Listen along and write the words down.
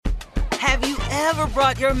Have you ever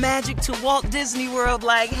brought your magic to Walt Disney World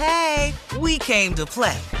like, hey, we came to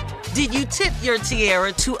play? Did you tip your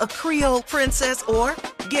tiara to a Creole princess or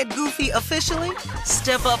get goofy officially?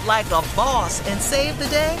 Step up like a boss and save the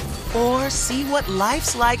day? Or see what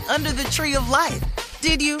life's like under the tree of life?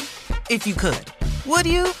 Did you? If you could. Would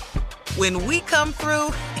you? When we come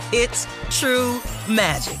through, it's true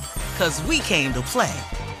magic. 'Cause we came to play.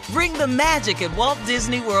 Bring the magic at Walt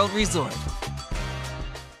Disney World Resort.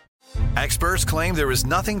 Experts claim there is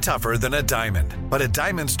nothing tougher than a diamond. But at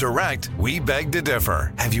Diamonds Direct, we beg to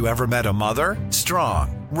differ. Have you ever met a mother?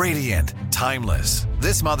 Strong, radiant, timeless.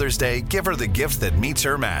 This Mother's Day, give her the gift that meets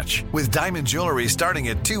her match. With diamond jewelry starting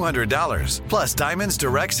at $200. Plus Diamonds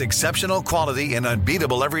Direct's exceptional quality and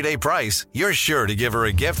unbeatable everyday price, you're sure to give her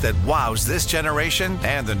a gift that wows this generation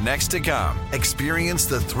and the next to come. Experience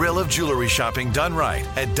the thrill of jewelry shopping done right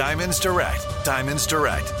at Diamonds Direct. Diamonds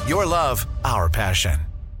Direct. Your love, our passion.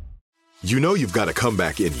 You know you've got a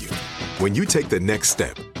comeback in you. When you take the next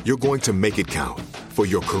step, you're going to make it count. For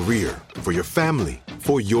your career, for your family,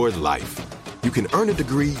 for your life. You can earn a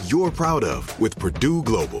degree you're proud of with Purdue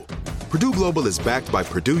Global. Purdue Global is backed by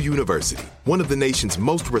Purdue University, one of the nation's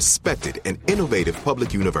most respected and innovative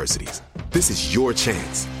public universities. This is your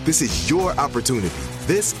chance. This is your opportunity.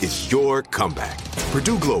 This is your comeback.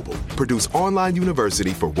 Purdue Global, Purdue's online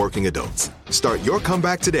university for working adults. Start your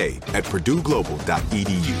comeback today at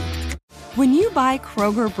purdueglobal.edu. When you buy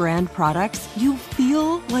Kroger brand products, you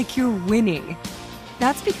feel like you're winning.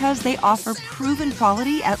 That's because they offer proven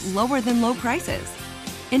quality at lower than low prices.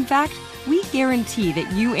 In fact, we guarantee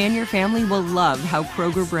that you and your family will love how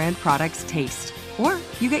Kroger brand products taste, or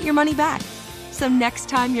you get your money back. So next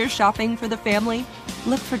time you're shopping for the family,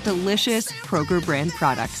 look for delicious Kroger brand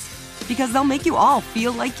products, because they'll make you all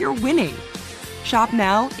feel like you're winning. Shop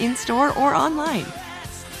now, in-store, or online.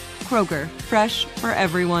 Kroger, fresh for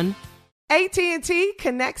everyone. AT&T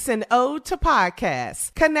connects an ode to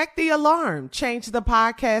podcasts. Connect the alarm. Change the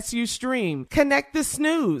podcast you stream. Connect the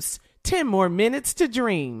snooze. 10 more minutes to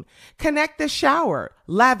dream. Connect the shower.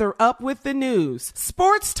 Lather up with the news.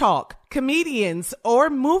 Sports talk, comedians, or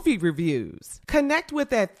movie reviews. Connect with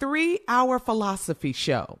that 3-hour philosophy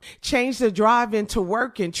show. Change the drive into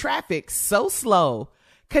work and traffic so slow.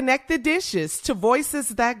 Connect the dishes to voices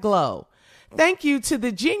that glow. Thank you to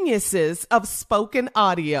the geniuses of spoken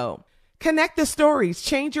audio. Connect the stories,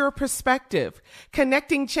 change your perspective.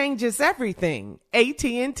 Connecting changes everything.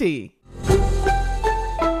 AT&T.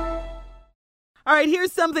 All right,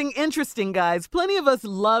 here's something interesting, guys. Plenty of us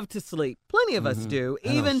love to sleep. Plenty of us do.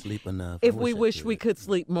 Even sleep enough. if we wish we could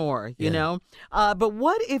sleep more, you know. But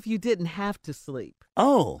what if you didn't have to sleep?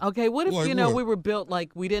 Oh. Okay, what if, Like you know, what? we were built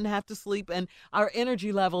like we didn't have to sleep and our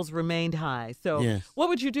energy levels remained high? So what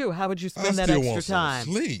would you do? How would you spend that extra want some time?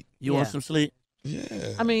 sleep. You want some sleep?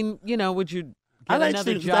 Yeah. I mean, you know, would you I get like another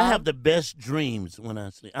sleep 'cause job? I have the best dreams when I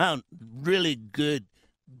sleep. I have really good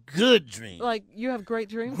dreams. Like, you have great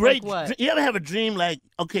dreams? Great. Like what? You ever have a dream like,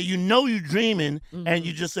 okay, you know you're dreaming, and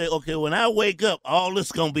you just say, okay, when I wake up, all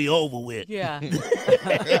this going to be over with. Yeah.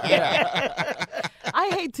 Yeah. I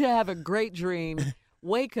hate to have a great dream,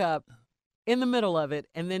 wake up in the middle of it,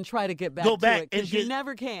 and then try to get back Go to back it, because and you get-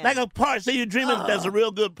 never can. Like a party. Say you're dreaming there's a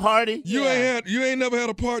real good party. You ain't never had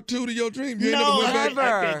a part 2 to your dream. You ain't No, never went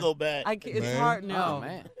back. I can't go back. It's Man. hard. No. Oh,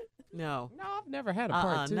 man. No. No, I've never had a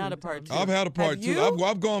part 2. Not a part 2. I've had a part Have 2. you?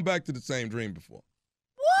 I've gone back to the same dream before.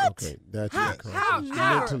 What? Okay, that's How- it. how-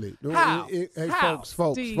 Mentally. No, how? Hey, How?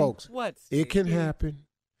 folks. Steve, what, It can Steve? happen.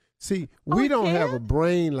 See, we don't have a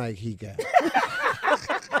brain like he got.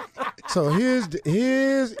 So his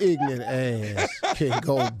ignorant ass can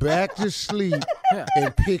go back to sleep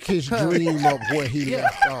and pick his dream up where he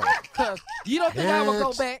left off. Cause you don't think I would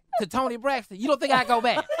go back to Tony Braxton? You don't think I go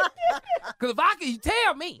back? Because if I could, you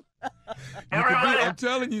tell me. I'm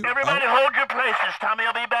telling you. Everybody hold your places. Tommy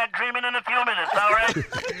will be back dreaming in a few minutes, all right?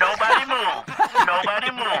 Nobody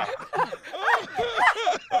move.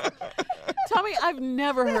 Tommy, I've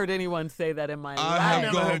never heard anyone say that in my life. I I have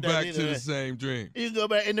never gone heard that back to either. the same dream. You go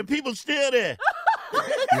back, and the people still there.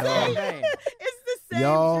 It's the same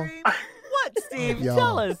Y'all. dream. What, Steve? Y'all.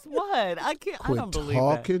 Tell us. What? I can't. I Quit don't believe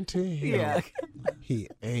talking to him. Yeah. He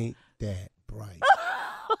ain't that bright.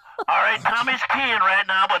 All right, Tommy's peeing right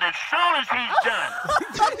now, but as soon as he's done,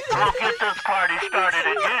 we'll get this party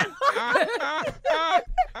started again.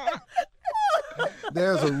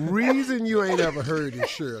 There's a reason you ain't ever heard it,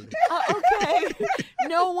 Shirley. Okay.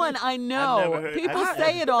 No one I know. never heard- People I-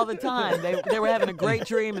 say it all the time. They were having a great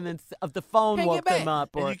dream, and then the phone Can't woke get them back.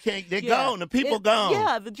 up. Or And you can't. They're Yeah. gone. The people gone.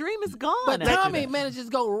 Yeah, the dream is gone. But after Tommy that. manages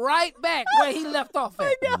to go right back where he left off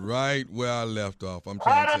at. Right where I left off. I'm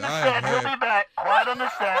Quiet trying on to the say, I set. have He'll had be back. Quiet on the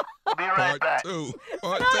set. Be right back. It's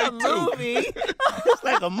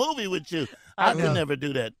like a movie with you. I could never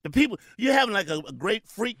do that. The people, you're having like a great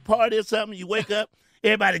freak party or something. You wake up,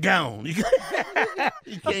 everybody gone. You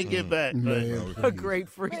can't get back. A great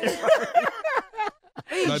freak party.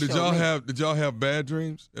 Now, did y'all have bad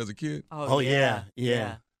dreams as a kid? Oh yeah.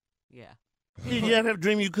 Did you ever have a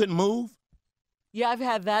dream you couldn't move? Yeah, I've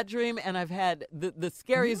had that dream, and I've had the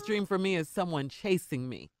scariest dream for me is someone chasing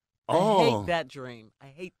me. Oh. I hate that dream.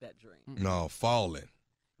 No, falling.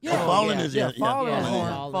 Yeah, falling is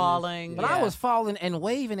falling. But I was falling and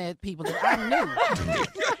waving at people that I knew.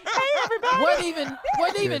 Hey, everybody!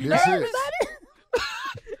 Wasn't even nervous.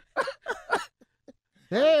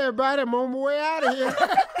 Hey, everybody, I'm on my way out of here.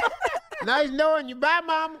 Nice knowing you. Bye,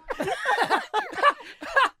 Mama.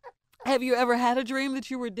 Have you ever had a dream that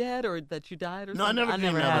you were dead or that you died or something? I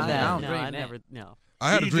never had that. No.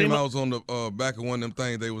 I had a dream I was on the back of one of them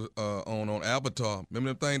things they was on Avatar. Remember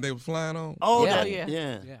them things they was flying on? Oh, yeah.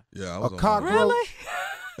 Yeah, I was a on cockroach. Really?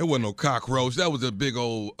 It wasn't no cockroach. That was a big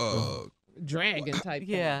old dragon type.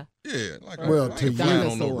 Yeah. Yeah, like Well, to flying you.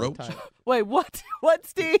 on no roach. Wait, what? What,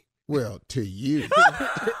 Steve? Well, to you,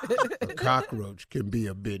 a cockroach can be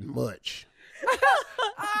a bit much.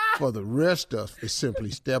 For the rest of us, it's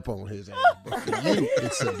simply step on his ass. But for you,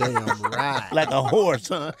 it's a damn ride. Like a horse,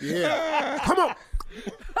 huh? Yeah. Come on.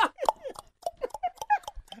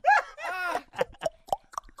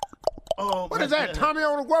 Oh, what is that, Tommy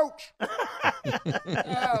on the roach?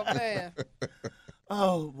 Oh, man.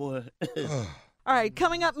 Oh, boy. All right,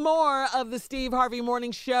 coming up, more of the Steve Harvey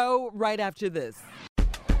Morning Show right after this.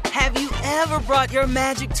 Have you ever brought your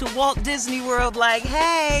magic to Walt Disney World like,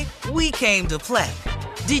 hey, we came to play?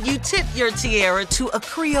 Did you tip your tiara to a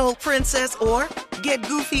Creole princess or get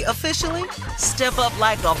goofy officially? Step up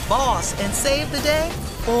like a boss and save the day?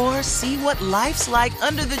 Or see what life's like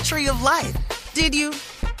under the tree of life? Did you?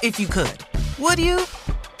 If you could. Would you?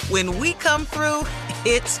 When we come through,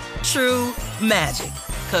 it's true magic.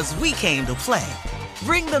 'Cause we came to play.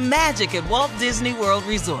 Bring the magic at Walt Disney World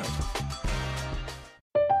Resort.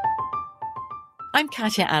 I'm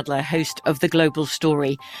Katya Adler, host of The Global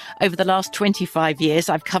Story. Over the last 25 years,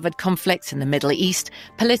 I've covered conflicts in the Middle East,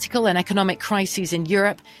 political and economic crises in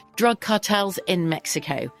Europe, drug cartels in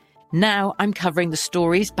Mexico. Now I'm covering the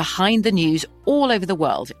stories behind the news all over the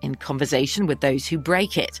world in conversation with those who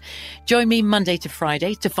break it. Join me Monday to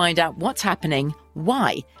Friday to find out what's happening,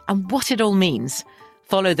 why, and what it all means.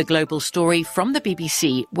 Follow The Global Story from the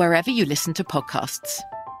BBC wherever you listen to podcasts.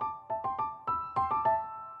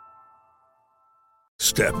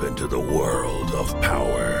 Step into the world of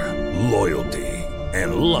power, loyalty,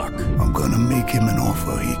 and luck. I'm gonna make him an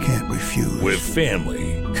offer he can't refuse. With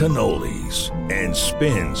family, cannolis, and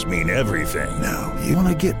spins mean everything. Now, you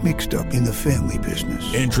wanna get mixed up in the family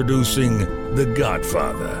business. Introducing The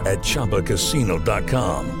Godfather at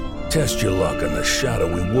ChumbaCasino.com. Test your luck in the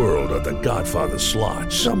shadowy world of The Godfather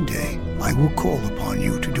slot. Someday, I will call upon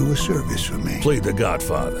you to do a service for me. Play The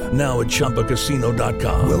Godfather now at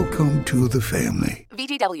ChumbaCasino.com. Welcome to the family.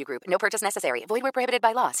 VGW Group. No purchase necessary. Void where prohibited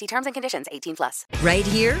by law. See terms and conditions. 18+. Right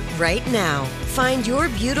here, right now. Find your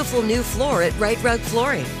beautiful new floor at Right Rug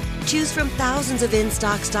Flooring. Choose from thousands of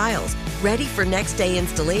in-stock styles, ready for next day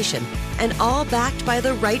installation, and all backed by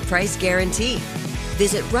the right price guarantee.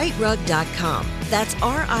 Visit rightrug.com. That's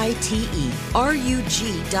RITERUG.com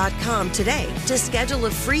today to schedule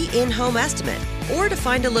a free in-home estimate or to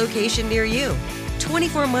find a location near you.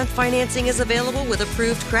 24-month financing is available with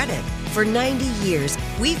approved credit. For 90 years,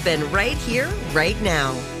 we've been right here, right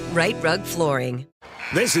now. Right Rug Flooring.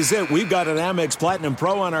 This is it. We've got an Amex Platinum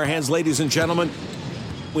Pro on our hands, ladies and gentlemen.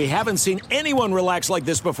 We haven't seen anyone relax like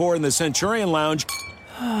this before in the Centurion Lounge.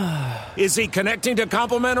 Is he connecting to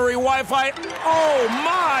complimentary Wi-Fi? Oh,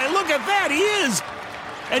 my! Look at that! He is!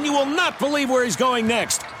 And you will not believe where he's going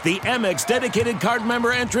next. The Amex dedicated card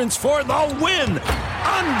member entrance for the win!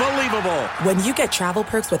 Unbelievable! When you get travel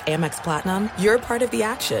perks with Amex Platinum, you're part of the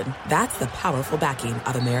action. That's the powerful backing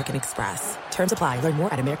of American Express. Terms apply. Learn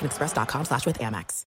more at americanexpress.com/withAmex.